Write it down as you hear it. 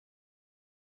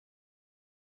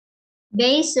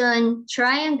Based on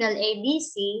triangle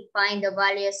ABC, find the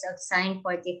values of sine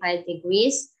 45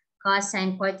 degrees,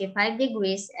 cosine 45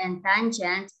 degrees, and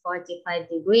tangent 45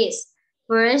 degrees.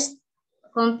 First,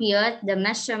 compute the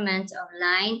measurement of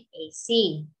line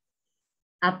AC.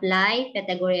 Apply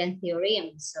Pythagorean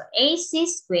theorem. So AC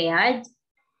squared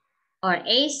or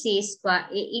AC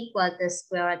squared equal to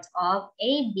square root of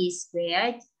AB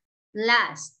squared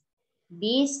plus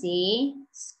BC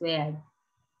squared.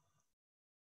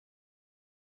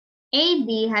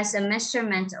 AB has a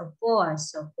measurement of 4,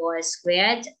 so 4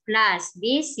 squared plus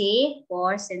BC,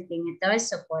 4 centimeters,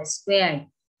 so 4 squared.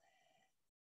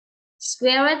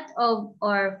 Square root of,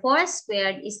 or 4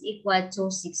 squared is equal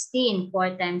to 16.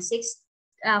 4 times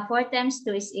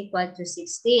 2 is equal to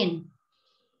 16.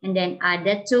 And then add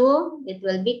the 2, it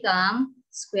will become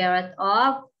square root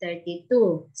of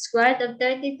 32. Square root of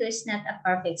 32 is not a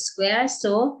perfect square,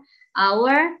 so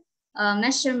our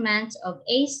measurement of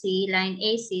AC, line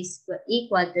AC is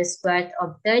equal to square root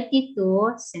of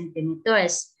 32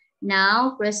 centimeters.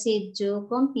 Now proceed to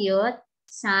compute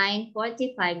sine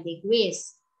 45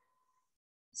 degrees.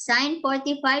 Sine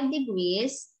 45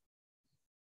 degrees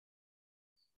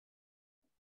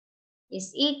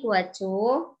is equal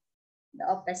to the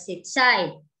opposite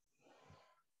side.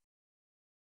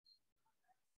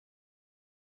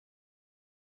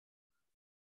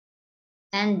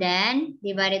 And then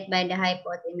divide it by the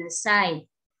hypotenuse side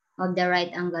of the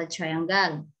right angle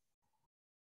triangle.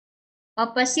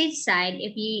 Opposite side,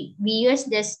 if we use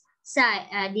this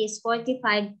side, this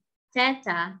 45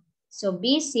 theta, so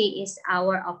BC is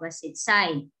our opposite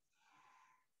side.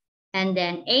 And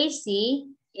then AC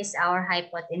is our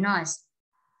hypotenuse.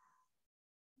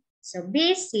 So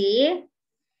BC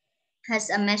has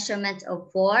a measurement of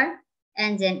 4,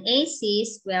 and then AC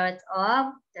square root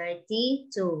of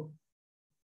 32.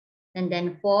 And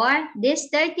then 4, this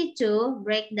 32,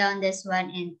 break down this one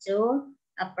into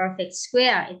a perfect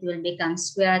square. It will become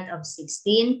square root of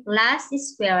 16 plus the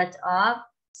square root of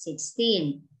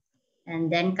 16. And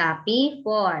then copy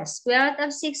 4. Square root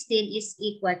of 16 is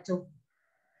equal to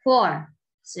 4.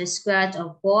 So square root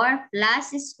of 4 plus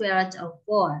the square root of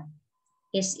 4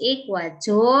 is equal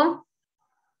to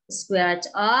square root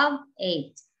of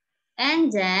 8.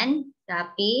 And then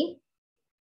copy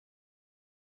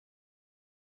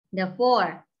the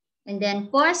 4. And then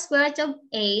 4 square root of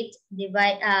 8,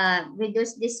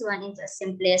 reduce this one into a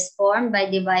simplest form by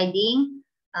dividing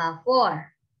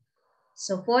 4.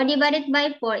 So 4 divided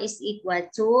by 4 is equal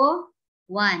to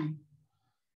 1.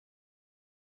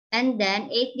 And then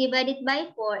 8 divided by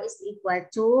 4 is equal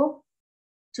to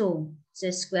 2.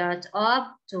 So square root of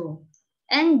 2.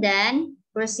 And then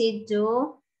proceed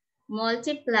to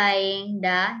multiplying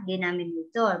the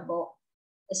denominator,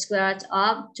 square root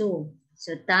of 2.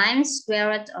 So times square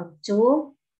root of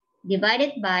 2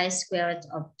 divided by square root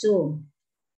of 2.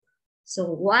 So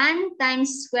 1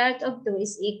 times square root of 2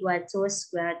 is equal to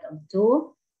square root of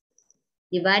 2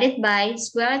 divided by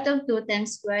square root of 2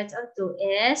 times square root of 2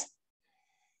 is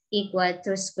equal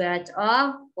to square root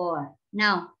of 4.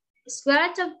 Now, square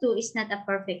root of 2 is not a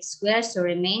perfect square, so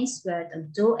remains square root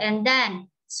of 2. And then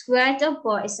square root of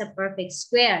 4 is a perfect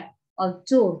square of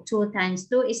 2. 2 times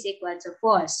 2 is equal to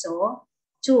 4. So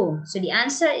 2. So the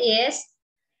answer is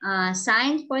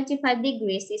sine 45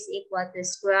 degrees is equal to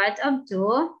square root of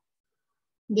 2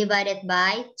 divided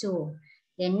by 2.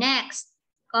 Then next,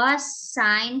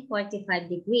 cosine 45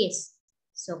 degrees.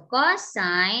 So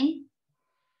cosine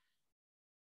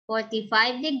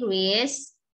 45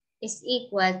 degrees is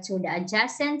equal to the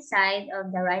adjacent side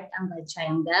of the right angle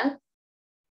triangle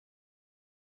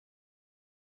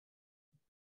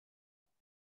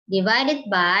divided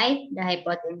by the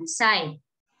hypotenuse side.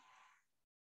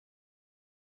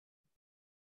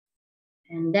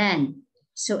 And then,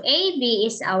 so AB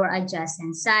is our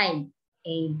adjacent side.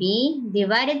 AB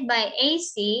divided by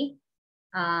AC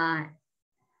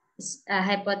is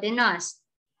hypotenuse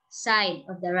side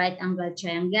of the right angle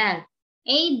triangle.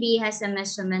 AB has a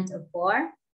measurement of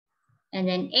 4. And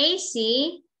then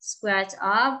AC square root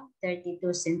of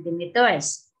 32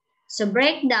 centimeters. So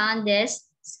break down this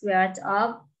square root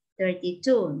of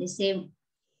 32. The same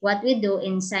what we do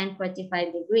in sine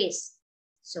 45 degrees.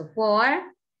 So 4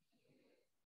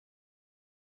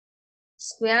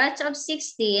 square root of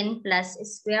 16 plus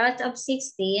square root of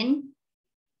 16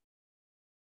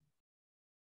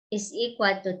 is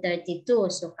equal to 32.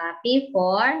 So copy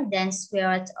 4, then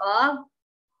square root of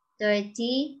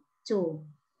 32.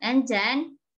 And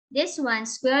then this one,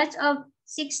 square root of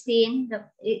 16, the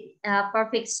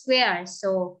perfect square.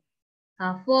 So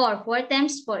 4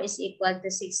 times 4 is equal to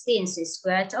 16. So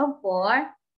square root of 4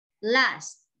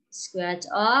 plus square root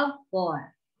of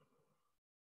 4.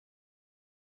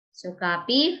 So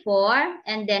copy 4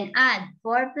 and then add.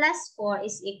 4 plus 4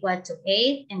 is equal to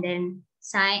 8 and then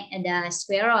sign the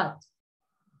square root.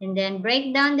 And then break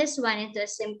down this one into a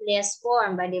simplest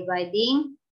form by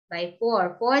dividing by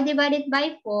 4. 4 divided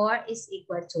by 4 is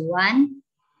equal to 1.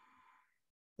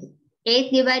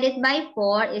 8 divided by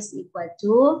 4 is equal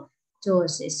to 2.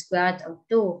 So square root of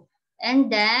 2.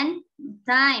 And then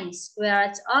times square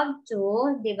root of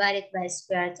 2 divided by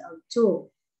square root of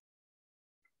 2.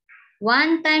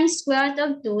 1 times square root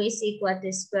of 2 is equal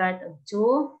to square root of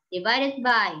 2 divided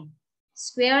by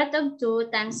square root of 2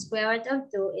 times square root of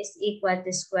 2 is equal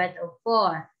to square root of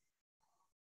 4.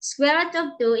 Square root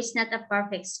of 2 is not a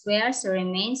perfect square, so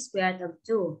remains square root of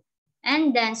 2.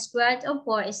 And then square root of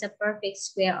 4 is a perfect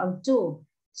square of 2.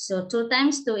 So 2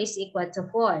 times 2 is equal to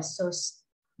 4. So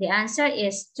the answer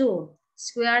is 2.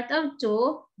 Square root of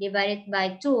 2 divided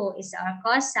by 2 is our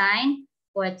cosine,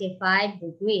 45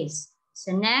 degrees.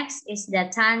 So next is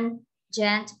the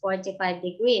tangent 45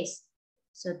 degrees.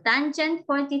 So tangent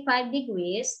 45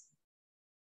 degrees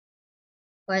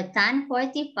or tan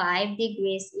 45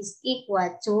 degrees is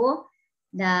equal to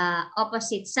the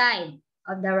opposite side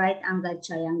of the right angled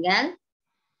triangle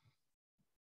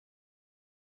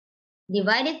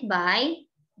divided by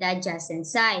the adjacent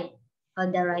side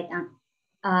of the right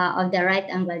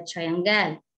angled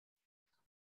triangle.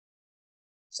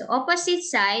 So opposite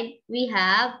side, we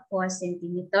have 4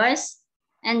 centimeters.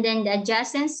 And then the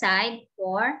adjacent side,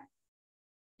 4.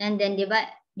 And then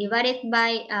divided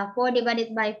by 4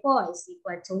 divided by 4 is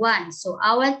equal to 1. So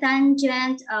our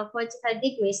tangent of 45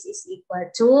 degrees is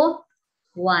equal to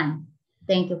 1.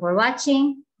 Thank you for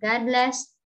watching. God bless.